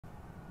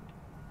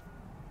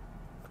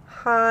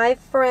Hi,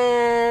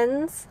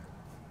 friends.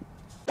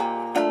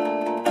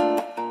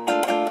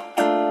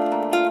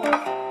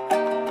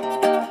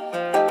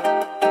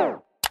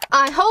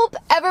 I hope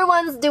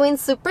everyone's doing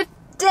super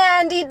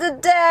dandy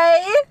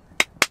today.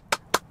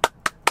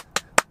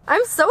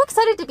 I'm so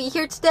excited to be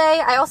here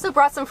today. I also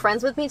brought some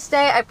friends with me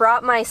today. I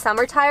brought my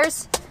summer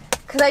tires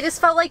because I just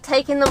felt like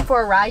taking them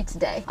for a ride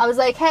today. I was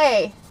like,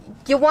 hey,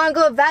 you want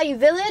to go to Value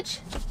Village?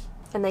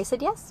 And they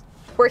said yes.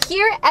 We're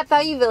here at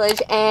Value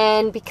Village,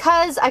 and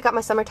because I got my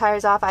summer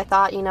tires off, I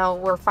thought, you know,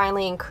 we're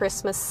finally in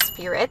Christmas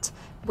spirit,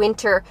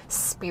 winter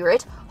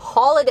spirit,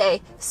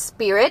 holiday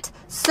spirit.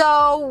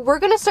 So we're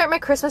gonna start my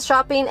Christmas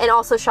shopping and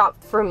also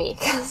shop for me.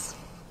 Because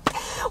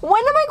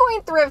when am I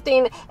going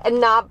thrifting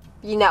and not,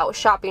 you know,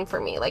 shopping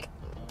for me? Like,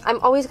 I'm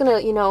always gonna,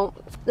 you know,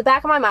 the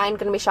back of my mind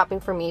gonna be shopping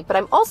for me, but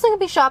I'm also gonna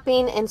be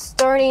shopping and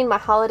starting my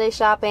holiday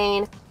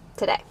shopping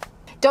today.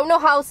 Don't know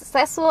how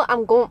successful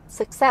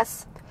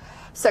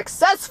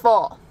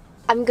successful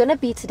I'm gonna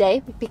be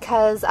today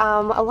because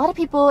a lot of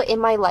people in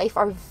my life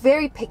are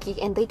very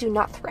picky and they do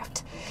not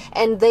thrift,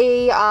 and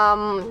they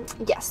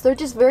yes, they're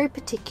just very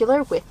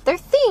particular with their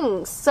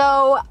things.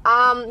 So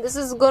this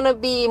is gonna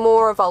be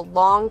more of a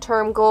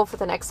long-term goal for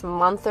the next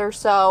month or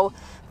so,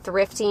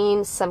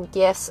 thrifting some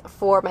gifts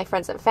for my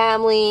friends and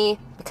family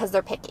because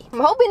they're picky.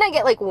 I'm hoping I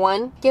get like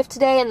one gift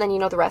today and then, you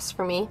know, the rest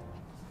for me.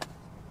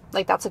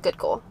 Like, that's a good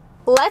goal.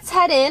 Let's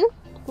head in.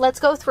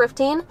 Let's go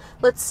thrifting.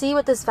 Let's see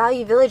what this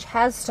Value Village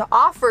has to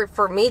offer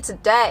for me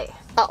today.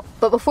 Oh,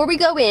 but before we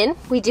go in,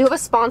 we do have a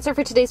sponsor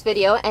for today's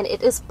video, and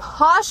it is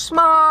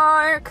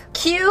Poshmark.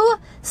 Cue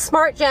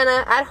Smart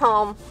Jenna at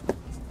home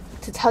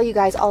to tell you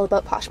guys all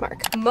about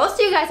Poshmark. Most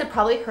of you guys have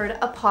probably heard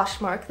of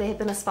Poshmark. They have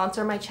been a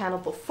sponsor of my channel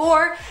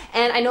before,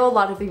 and I know a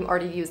lot of you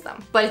already use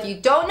them. But if you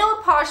don't know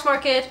what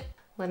Poshmark is,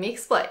 let me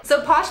explain.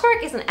 So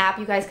Poshmark is an app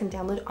you guys can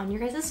download on your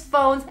guys'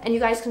 phones, and you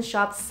guys can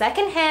shop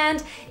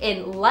secondhand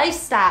in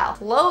lifestyle,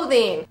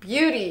 clothing,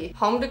 beauty,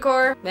 home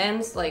decor,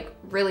 men's, like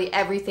really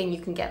everything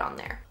you can get on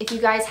there. If you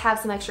guys have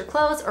some extra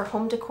clothes or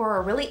home decor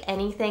or really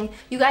anything,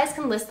 you guys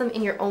can list them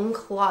in your own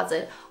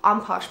closet on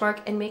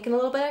Poshmark and make a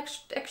little bit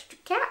extra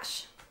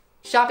cash.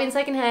 Shopping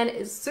secondhand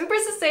is super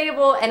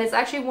sustainable, and it's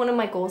actually one of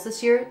my goals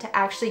this year to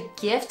actually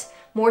gift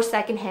more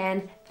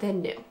secondhand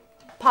than new.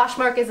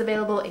 Poshmark is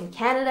available in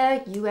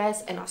Canada,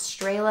 US, and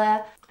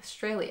Australia.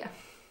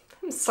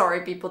 I'm sorry,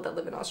 people that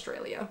live in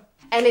Australia.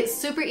 And it's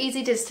super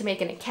easy just to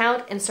make an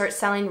account and start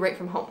selling right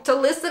from home. To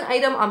list an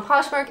item on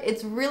Poshmark,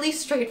 it's really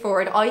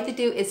straightforward. All you have to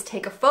do is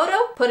take a photo,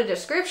 put a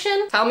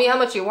description, tell me how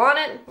much you want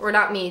it, or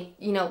not me,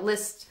 you know,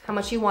 list how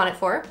much you want it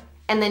for,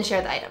 and then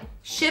share the item.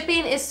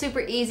 Shipping is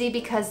super easy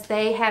because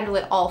they handle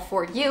it all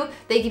for you.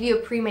 They give you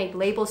a pre-made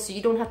label so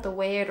you don't have to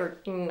weigh it or,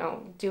 you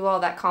know, do all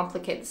that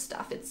complicated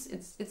stuff.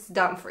 It's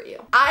done for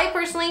you. I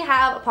personally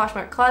have a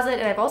Poshmark closet,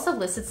 and I've also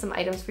listed some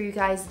items for you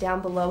guys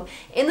down below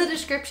in the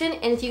description.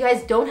 And if you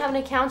guys don't have an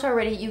account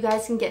already, you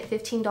guys can get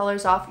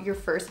 $15 off your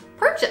first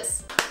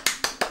purchase.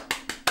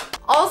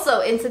 Also,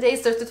 in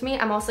today's Thrift With Me,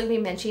 I'm also going to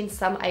be mentioning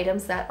some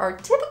items that are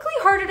typically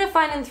harder to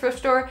find in the thrift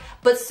store,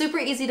 but super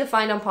easy to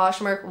find on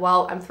Poshmark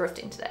while I'm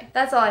thrifting today.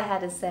 That's all I had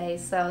to say.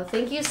 So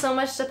thank you so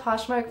much to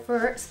Poshmark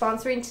for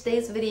sponsoring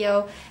today's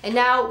video. And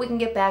now we can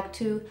get back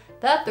to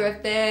the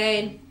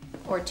thrifting,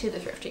 or to the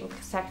thrifting,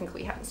 because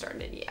technically we haven't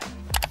started it yet.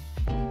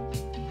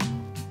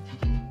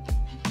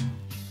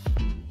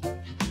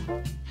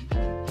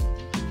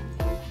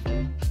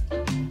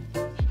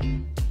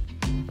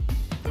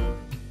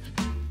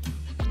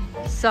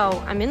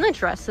 So I'm in the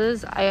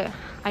dresses. I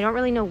don't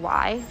really know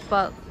why,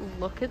 but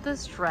look at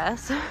this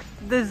dress.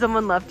 There's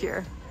someone left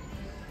here.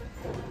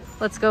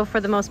 Let's go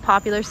for the most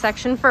popular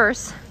section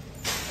first.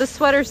 The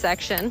sweater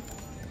section.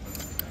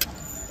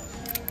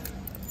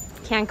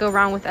 Can't go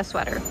wrong with a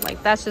sweater.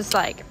 Like, that's just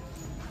like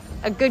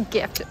a good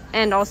gift,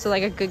 and also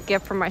like a good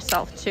gift for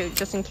myself too,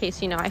 just in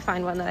case, you know, I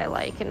find one that I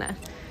like and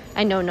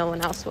I know no one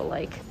else will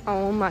like.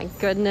 Oh my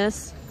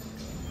goodness.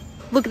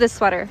 Look at this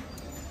sweater.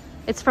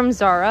 It's from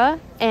Zara,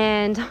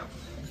 and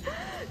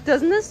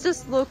doesn't this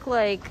just look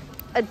like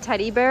a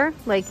teddy bear?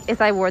 Like,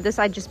 if I wore this,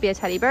 I'd just be a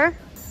teddy bear.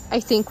 I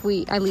think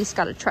we at least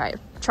gotta try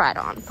it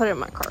on, put it in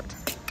my cart.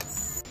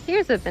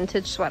 Here's a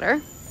vintage sweater.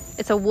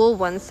 It's a wool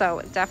one,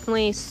 so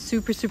definitely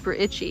super, super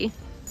itchy.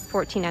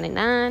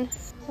 $14.99.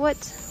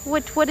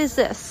 What is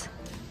this?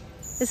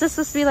 Is this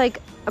supposed to be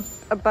like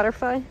a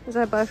butterfly? Is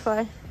that a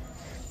butterfly?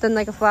 Then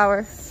like a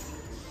flower,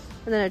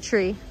 and then a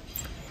tree,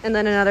 and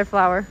then another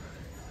flower.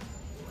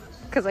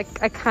 Because I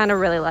kind of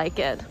really like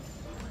it.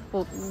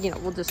 Well, you know,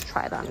 we'll just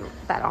try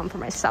that on for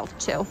myself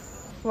too.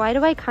 Why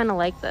do I kind of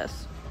like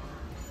this?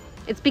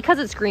 It's because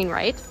it's green,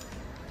 right?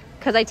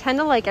 Because I tend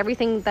to like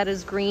everything that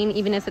is green,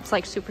 even if it's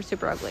like super,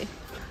 super ugly.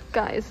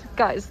 Guys,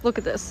 look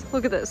at this.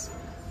 Look at this.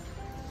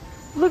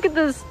 Look at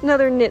this,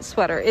 another knit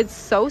sweater. It's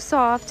so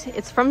soft.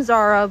 It's from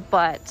Zara,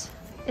 but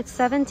it's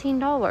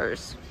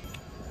 $17.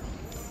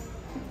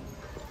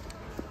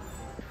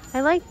 I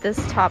like this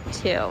top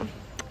too.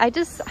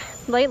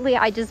 Lately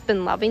I just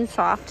been loving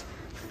soft,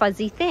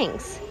 fuzzy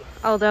things.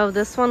 Although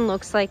this one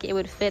looks like it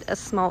would fit a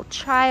small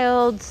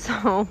child,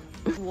 so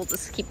We'll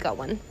just keep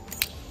going.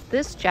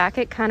 This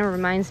jacket kind of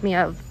reminds me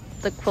of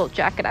the quilt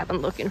jacket I've been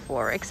looking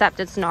for, except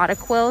it's not a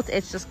quilt.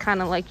 It's just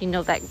kind of like, you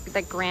know, that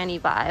granny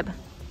vibe.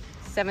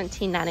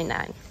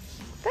 $17.99.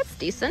 That's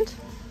decent.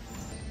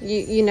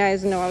 You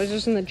guys know I was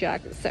just in the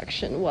jacket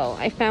section. Well,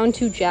 I found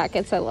 2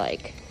 jackets I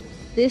like.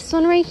 This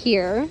one right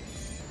here,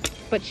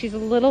 but she's a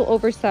little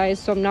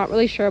oversized, so I'm not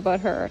really sure about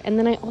her. And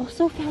then I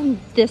also found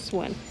this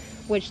one,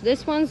 which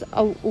this one's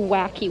a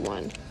wacky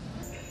one.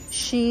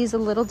 She's a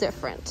little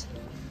different.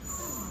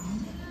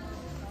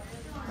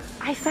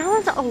 I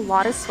found a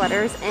lot of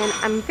sweaters and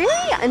I'm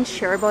very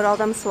unsure about all of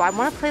them, so I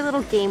want to play a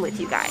little game with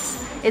you guys.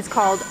 It's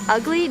called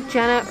Ugly,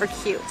 Jenna, or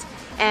Cute.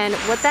 And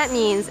what that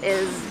means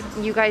is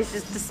you guys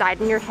just decide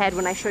in your head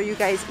when I show you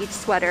guys each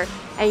sweater,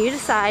 and you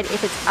decide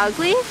if it's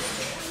ugly,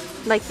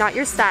 like not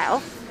your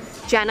style.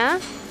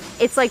 Jenna,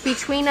 it's like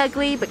between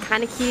ugly but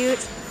kind of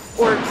cute,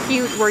 or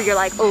cute where you're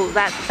like, oh,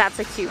 that's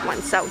a cute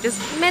one. So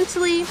just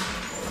mentally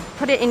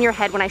put it in your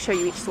head when I show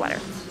you each sweater.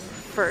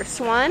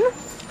 First one,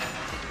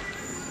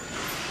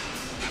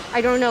 I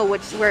don't know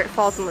where it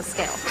falls on the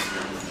scale.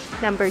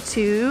 Number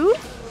 2,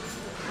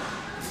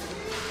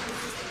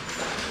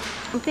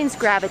 something's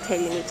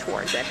gravitating me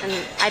towards it and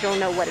I don't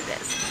know what it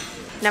is.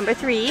 Number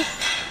 3,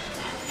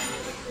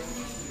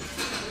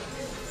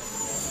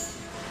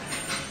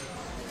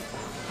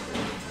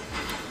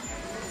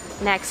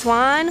 next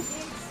one,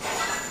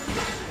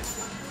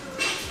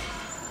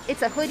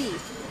 it's a hoodie.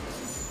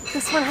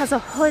 This one has a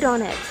hood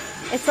on it.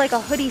 It's like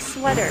a hoodie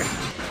sweater.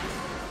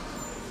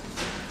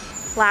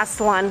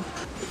 Last one.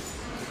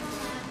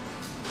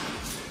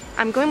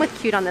 I'm going with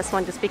cute on this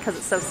one just because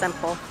it's so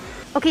simple.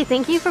 Okay,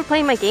 thank you for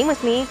playing my game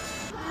with me.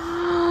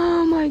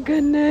 Oh my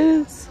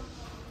goodness.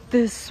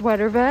 This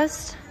sweater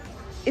vest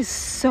is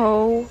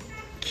so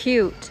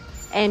cute.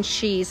 And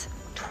she's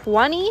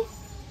 $20.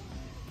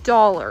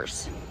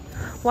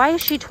 Why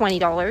is she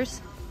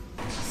 $20?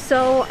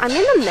 So I'm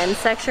in the men's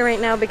section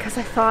right now because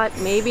I thought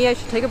maybe I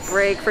should take a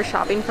break for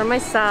shopping for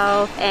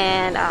myself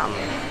and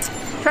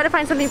try to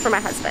find something for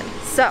my husband.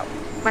 So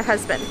my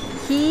husband,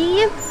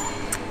 he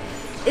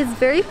is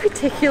very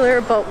particular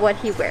about what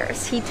he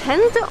wears. He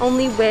tends to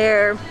only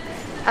wear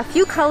a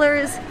few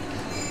colors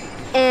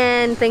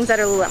and things that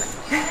are Lululemon.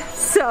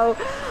 So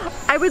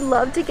I would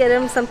love to get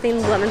him something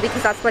Lululemon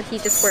because that's what he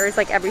just wears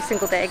like every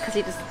single day because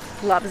he just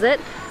loves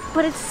it.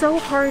 But it's so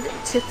hard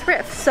to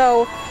thrift.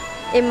 So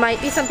it might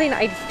be something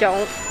I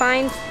don't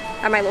find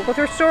at my local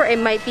thrift store. It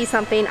might be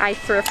something I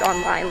thrift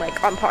online,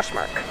 like on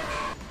Poshmark.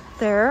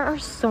 There are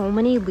so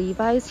many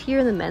Levi's here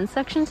in the men's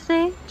section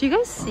today. Do you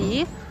guys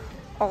see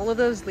all of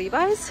those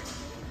Levi's?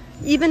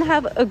 Even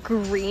have a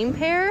green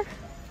pair.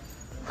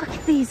 Look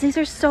at these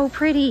are so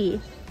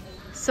pretty.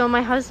 So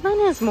my husband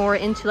is more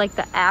into like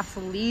the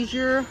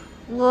athleisure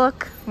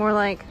look, more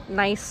like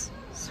nice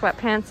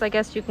sweatpants, I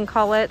guess you can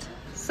call it.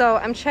 So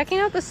I'm checking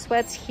out the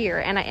sweats here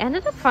and I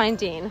ended up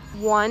finding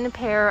one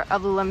pair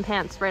of Lululemon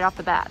pants right off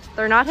the bat.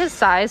 They're not his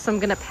size, so I'm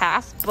gonna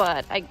pass,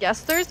 but I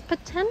guess there's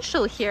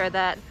potential here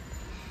that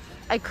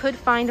I could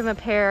find him a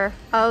pair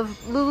of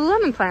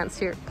Lululemon pants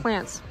here.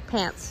 Pants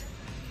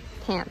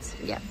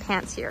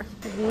here.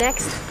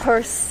 Next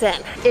person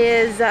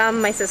is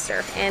my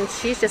sister, and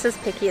she's just as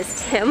picky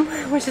as Tim,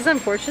 which is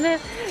unfortunate.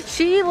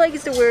 She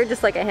likes to wear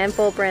just like a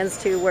handful of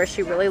brands too, where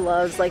she really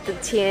loves like the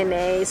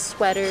TNA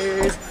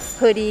sweaters,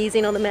 hoodies,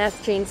 you know, the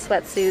matching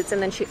sweatsuits,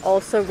 and then she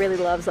also really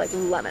loves like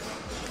Lululemon.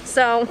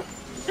 So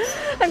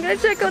I'm gonna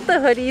check out the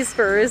hoodies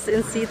first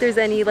and see if there's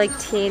any like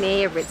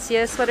TNA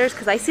Aritzia sweaters,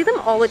 because I see them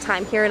all the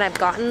time here and I've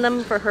gotten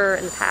them for her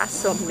in the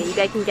past, so maybe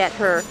I can get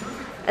her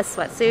a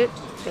sweatsuit.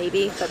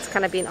 Maybe that's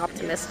kind of being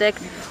optimistic,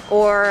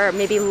 or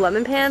maybe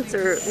Lululemon pants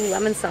or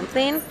Lululemon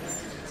something.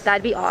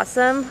 That'd be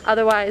awesome.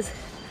 Otherwise,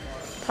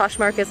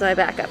 Poshmark is my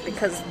backup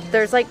because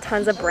there's like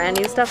tons of brand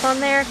new stuff on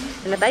there.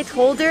 And if I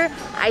told her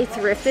I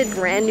thrifted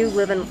brand new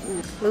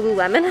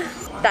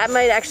Lululemon, that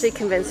might actually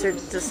convince her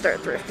to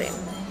start thrifting,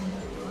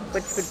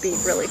 which would be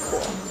really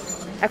cool.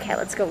 Okay,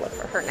 let's go look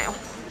for her now.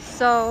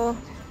 So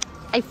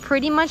I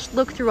pretty much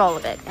looked through all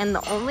of it, and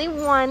the only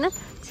one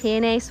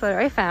TNA sweater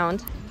I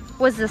found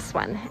was this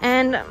one.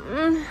 And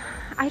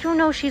I don't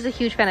know, she's a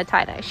huge fan of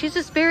tie-dye. She's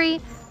just very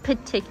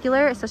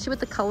particular, especially with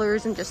the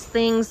colors and just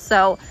things.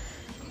 So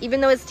even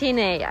though it's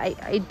TNA,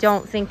 I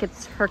don't think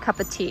it's her cup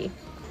of tea.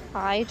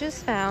 I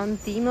just found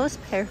the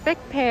most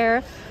perfect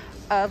pair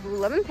of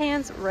Lululemon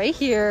pants right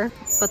here,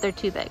 but they're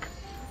too big.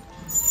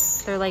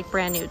 They're like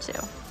brand new too.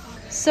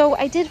 So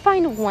I did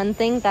find one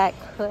thing that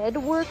could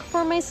work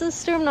for my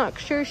sister. I'm not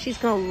sure she's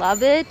gonna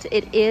love it.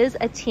 It is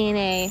a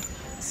TNA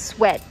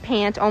sweat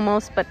pant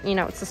almost, but you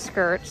know, it's a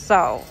skirt.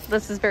 So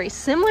this is very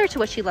similar to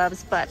what she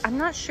loves, but I'm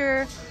not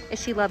sure if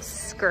she loves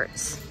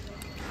skirts.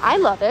 I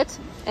love it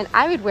and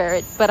I would wear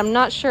it, but I'm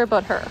not sure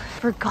about her.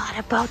 Forgot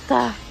about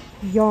the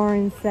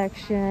yarn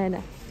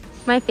section.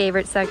 My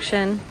favorite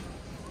section.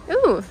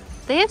 Ooh,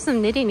 they have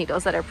some knitting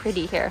needles that are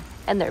pretty here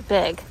and they're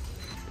big.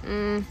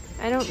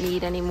 I don't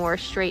need any more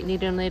straight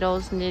knitting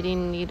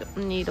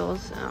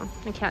needles. Oh,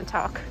 I can't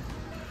talk.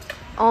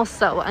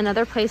 Also,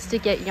 another place to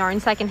get yarn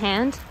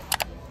secondhand,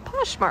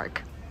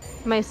 Poshmark.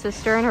 My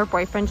sister and her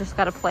boyfriend just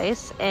got a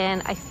place,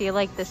 and I feel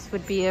like this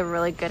would be a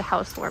really good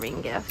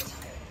housewarming gift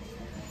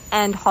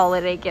and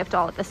holiday gift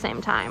all at the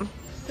same time.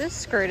 This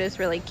skirt is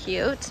really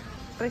cute,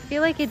 but I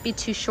feel like it'd be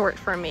too short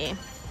for me.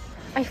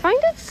 I find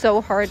it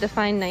so hard to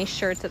find nice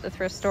shirts at the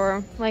thrift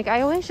store. Like,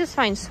 I always just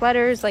find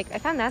sweaters. Like, I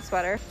found that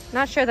sweater.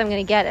 Not sure that I'm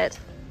gonna get it,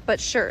 but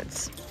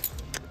shirts.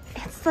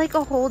 It's like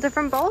a whole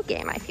different ball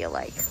game, I feel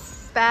like.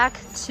 Back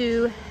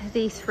to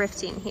the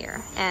thrifting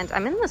here, and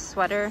I'm in the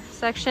sweater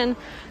section.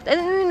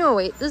 No,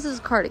 wait, this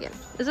is cardigan.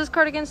 Is this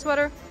cardigan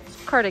sweater?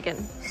 Cardigan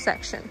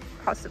section,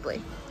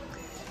 possibly.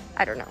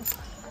 I don't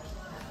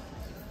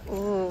know.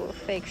 Ooh,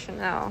 fake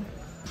Chanel.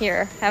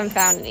 Here, haven't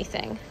found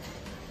anything.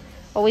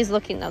 Always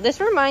looking though.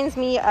 This reminds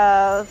me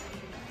of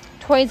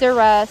Toys R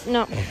Us.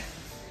 No,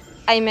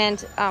 I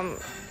meant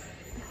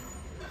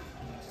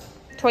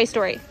Toy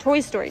Story.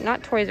 Toy Story,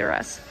 not Toys R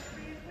Us.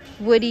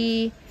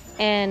 Woody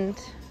and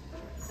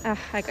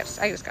I just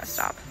gotta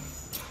stop.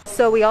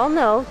 So we all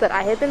know that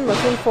I had been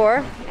looking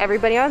for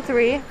everybody on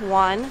 3.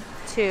 1,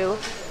 2,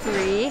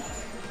 3.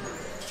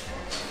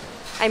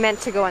 I meant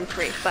to go on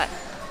 3, but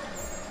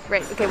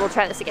right. Okay, we'll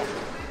try this again.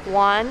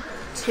 1,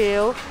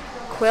 2,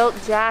 quilt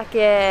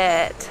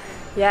jacket.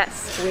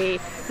 Yes, we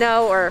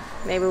know, or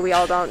maybe we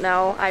all don't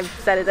know. I've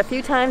said it a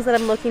few times that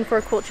I'm looking for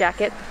a quilt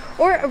jacket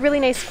or a really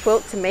nice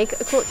quilt to make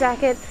a quilt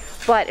jacket,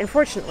 but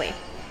unfortunately,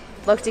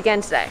 looked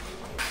again today.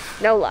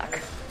 No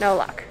luck, no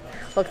luck.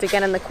 Looked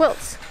again in the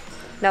quilts.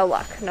 No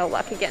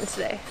luck again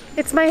today.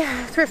 It's my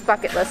thrift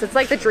bucket list. It's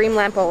like the dream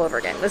lamp all over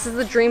again. This is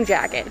the dream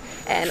jacket,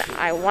 and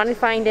I want to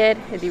find it.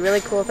 It'd be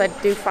really cool if I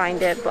do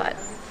find it, but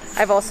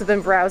I've also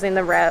been browsing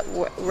the web,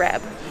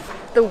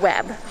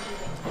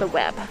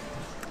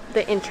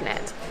 the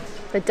internet,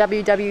 the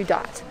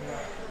www.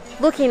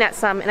 Looking at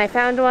some, and I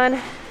found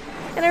one,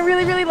 and I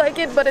really, really like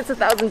it, but it's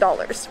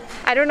 $1,000.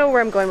 I don't know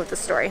where I'm going with the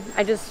story.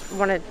 I just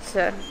wanted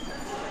to,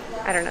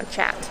 I don't know,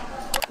 chat.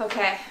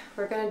 Okay,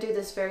 we're gonna do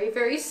this very,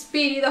 very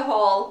speedy, the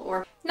haul,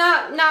 or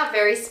not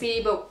very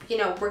speedy, but you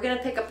know, we're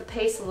gonna pick up the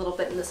pace a little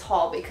bit in this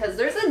haul because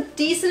there's a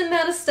decent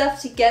amount of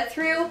stuff to get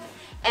through,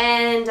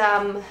 and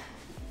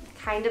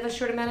kind of a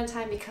short amount of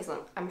time because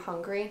I'm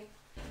hungry.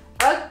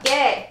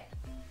 Okay,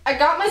 I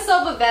got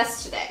myself a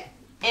vest today,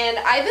 and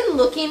I've been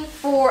looking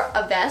for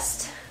a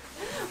vest.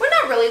 We're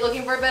not really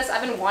looking for a vest.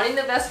 I've been wanting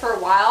the vest for a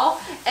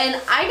while,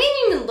 and I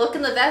didn't even look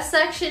in the vest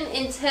section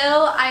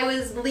until I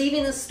was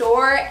leaving the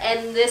store,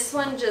 and this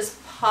one just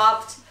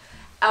popped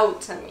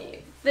out to me.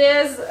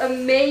 This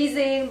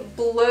amazing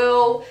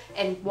blue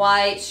and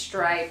white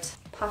striped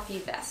puffy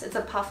vest. It's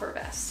a puffer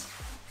vest.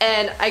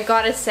 And I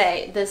gotta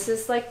say, this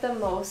is like the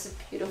most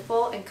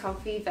beautiful and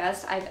comfy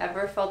vest I've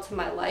ever felt in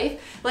my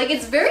life. Like,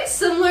 it's very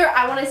similar,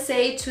 I wanna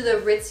say, to the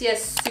Aritzia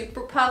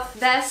Super Puff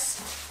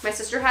vest. My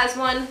sister has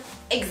one.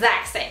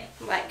 Exact same,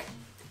 like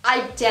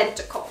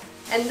identical.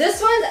 And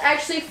this one's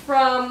actually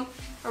from,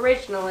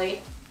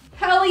 originally,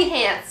 Helly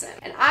Hansen.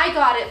 And I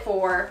got it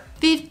for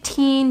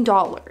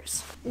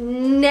 $15.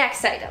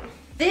 Next item.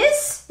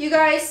 This, you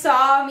guys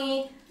saw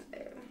me,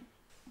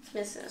 it's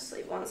missing a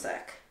sleeve, one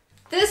sec.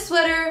 This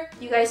sweater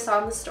you guys saw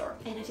in the store,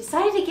 and I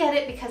decided to get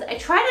it because I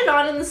tried it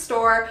on in the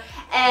store,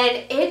 and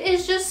it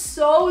is just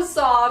so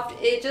soft.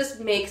 It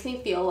just makes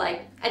me feel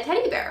like a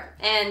teddy bear,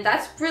 and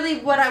that's really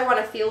what I want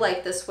to feel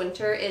like this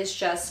winter, is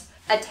just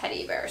a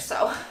teddy bear.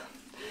 So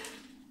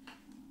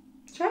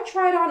should I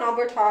try it on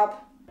over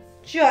top?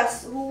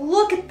 Just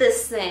look at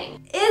this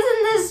thing.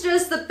 Isn't this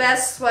just the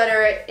best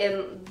sweater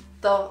in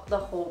the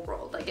whole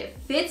world? Like, it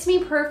fits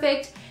me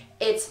perfect.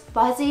 It's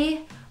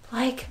fuzzy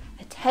like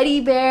a teddy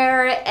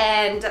bear,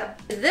 and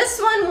this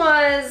one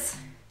was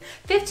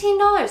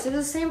 $15. It was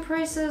the same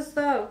price as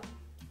the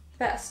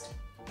vest.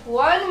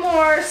 One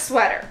more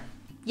sweater.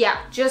 Yeah,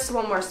 just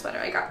one more sweater.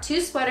 I got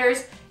 2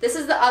 sweaters. This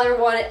is the other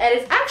one, and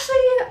it's actually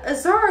a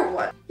Zara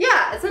one.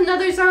 Yeah, it's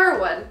another Zara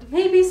one.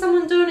 Maybe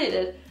someone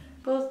donated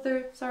both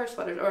their Zara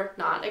sweaters, or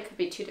not. It could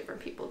be 2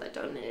 different people that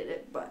donated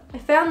it, but I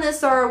found this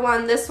Zara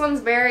one. This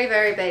one's very,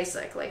 very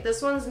basic. Like,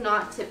 this one's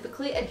not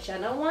typically a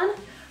Jenna one,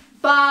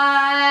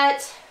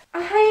 but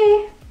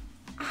I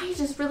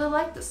just really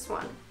like this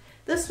one.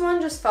 This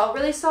one just felt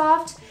really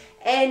soft,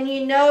 and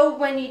you know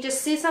when you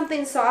just see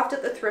something soft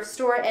at the thrift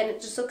store and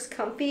it just looks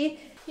comfy,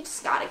 you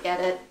just gotta get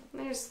it.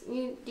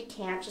 You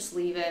can't just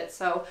leave it.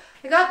 So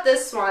I got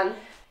this one.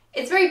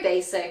 It's very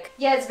basic.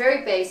 Yeah, it's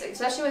very basic,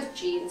 especially with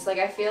jeans. Like,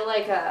 I feel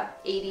like a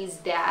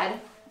 80s dad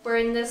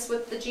wearing this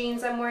with the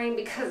jeans I'm wearing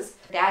because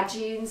dad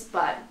jeans,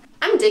 but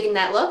I'm digging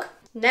that look.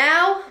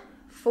 Now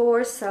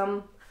for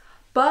some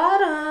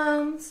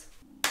bottoms.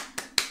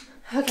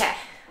 Okay,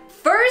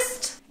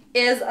 first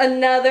is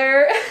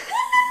another, I'm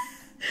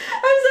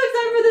so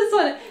excited for this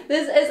one.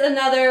 This is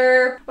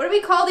another, what do we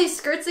call these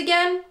skirts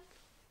again?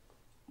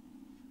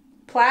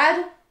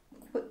 Plaid?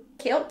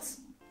 Kilts?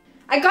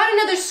 I got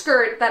another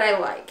skirt that I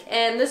like,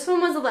 and this one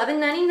was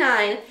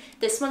 $11.99.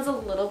 This one's a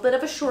little bit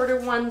of a shorter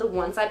one. The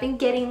ones I've been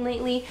getting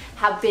lately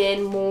have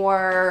been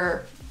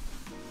more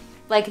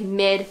like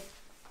mid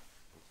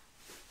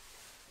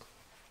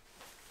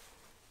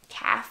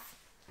calf.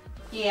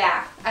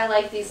 Yeah, I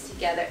like these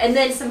together. And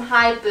then some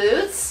high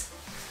boots.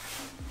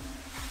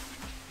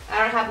 I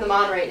don't have them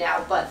on right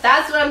now, but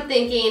that's what I'm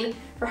thinking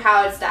for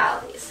how I'd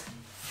style these.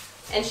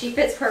 And she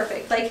fits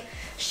perfect. Like,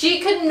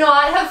 she could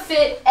not have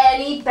fit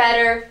any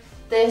better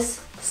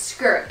this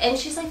skirt. And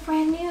she's like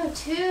brand new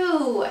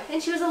too.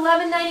 And she was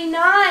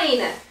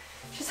 $11.99.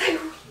 She's like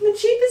the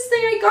cheapest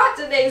thing I got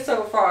today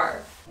so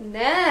far.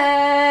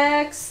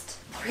 Next,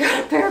 we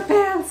got a pair of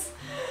pants.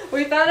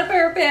 We found a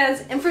pair of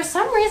pants. And for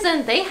some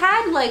reason, they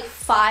had like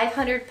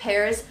 500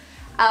 pairs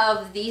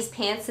of these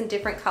pants in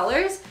different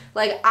colors.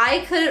 Like, I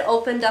could have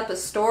opened up a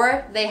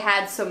store. They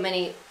had so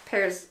many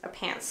pairs of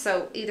pants.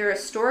 So either a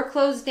store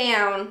closed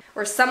down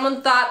or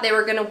someone thought they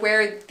were gonna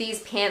wear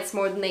these pants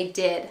more than they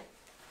did.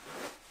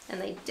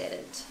 And they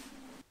didn't.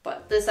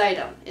 But this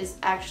item is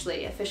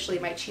actually officially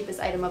my cheapest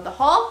item of the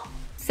haul.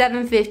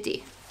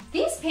 $7.50.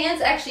 These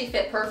pants actually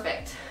fit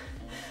perfect.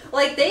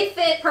 Like, they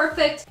fit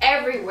perfect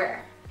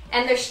everywhere.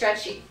 And they're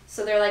stretchy.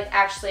 So they're like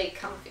actually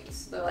comfy.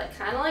 So they're like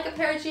kind of like a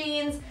pair of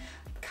jeans,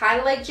 kind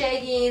of like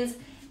jeggings,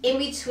 in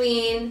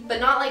between, but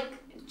not like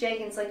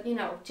jeggings, like, you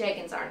know,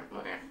 jeggings aren't.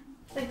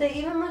 Like, they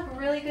even look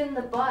really good in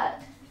the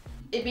butt.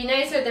 It'd be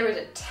nicer if there was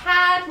a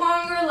tad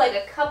longer, like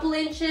a couple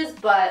inches,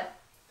 but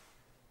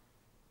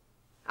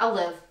I'll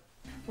live.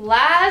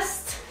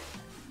 Last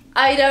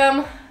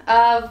item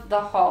of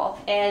the haul,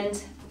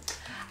 and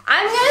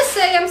I'm gonna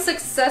say I'm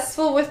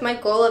successful with my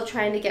goal of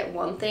trying to get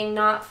one thing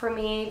not for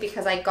me,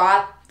 because I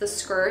got the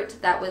skirt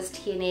that was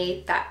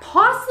TNA that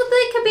possibly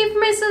could be for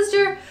my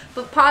sister,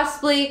 but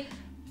possibly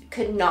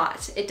could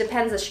not. It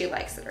depends if she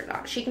likes it or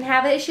not. She can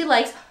have it if she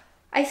likes.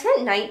 I spent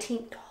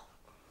 $19.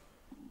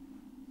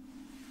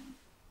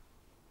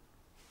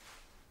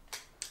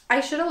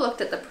 I should have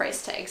looked at the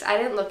price tags. I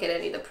didn't look at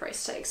any of the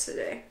price tags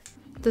today.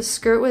 The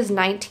skirt was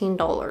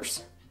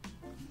 $19.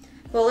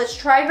 Well, let's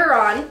try her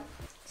on.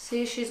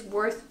 See if she's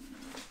worth,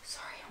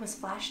 sorry, I almost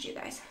flashed you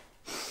guys.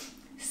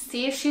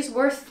 See if she's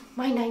worth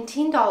my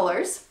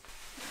 $19.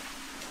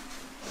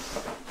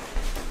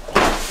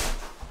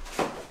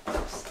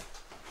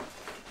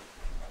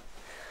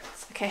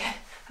 It's okay,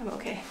 I'm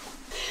okay.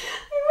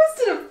 I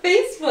must have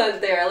face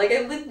plant there. Like,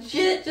 I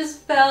legit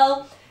just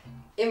fell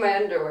in my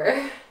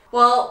underwear.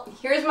 Well,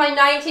 here's my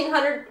 $19,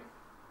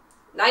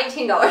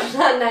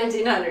 not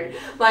 1900.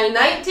 My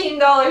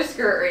 $19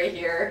 skirt right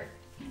here.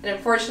 And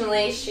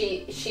unfortunately,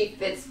 she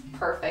fits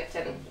perfect,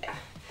 and yeah.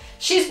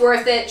 She's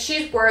worth it,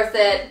 she's worth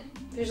it.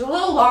 There's a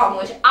little long,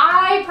 which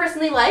I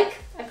personally like.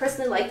 I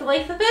personally like the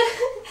length of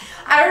it.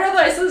 I don't know if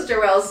my sister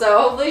will,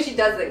 so hopefully she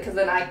doesn't, because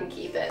then I can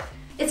keep it.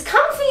 It's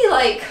comfy,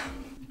 like,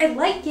 I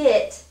like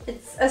it.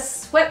 It's a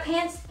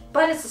sweatpants,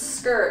 but it's a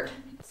skirt.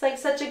 It's like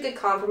such a good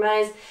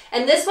compromise.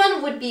 And this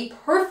one would be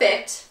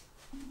perfect.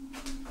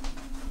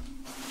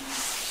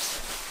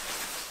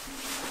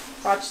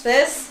 Watch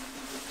this.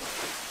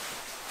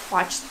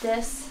 Watch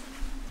this.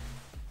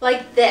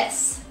 Like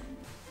this.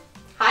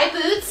 High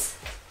boots,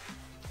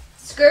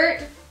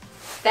 skirt,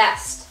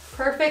 vest.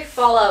 Perfect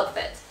fall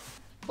outfit.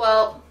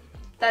 Well,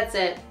 that's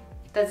it.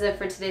 That's it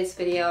for today's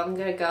video. I'm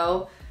gonna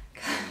go.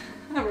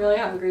 I'm really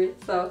hungry,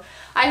 so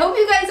I hope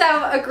you guys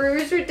have a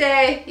groovy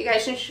day. You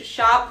guys should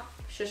shop.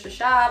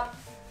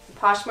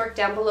 Poshmark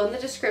down below in the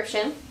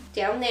description,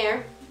 down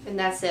there. And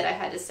that's it, I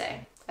had to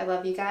say. I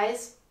love you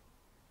guys.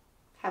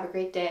 Have a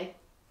great day.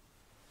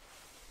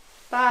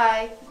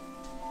 Bye.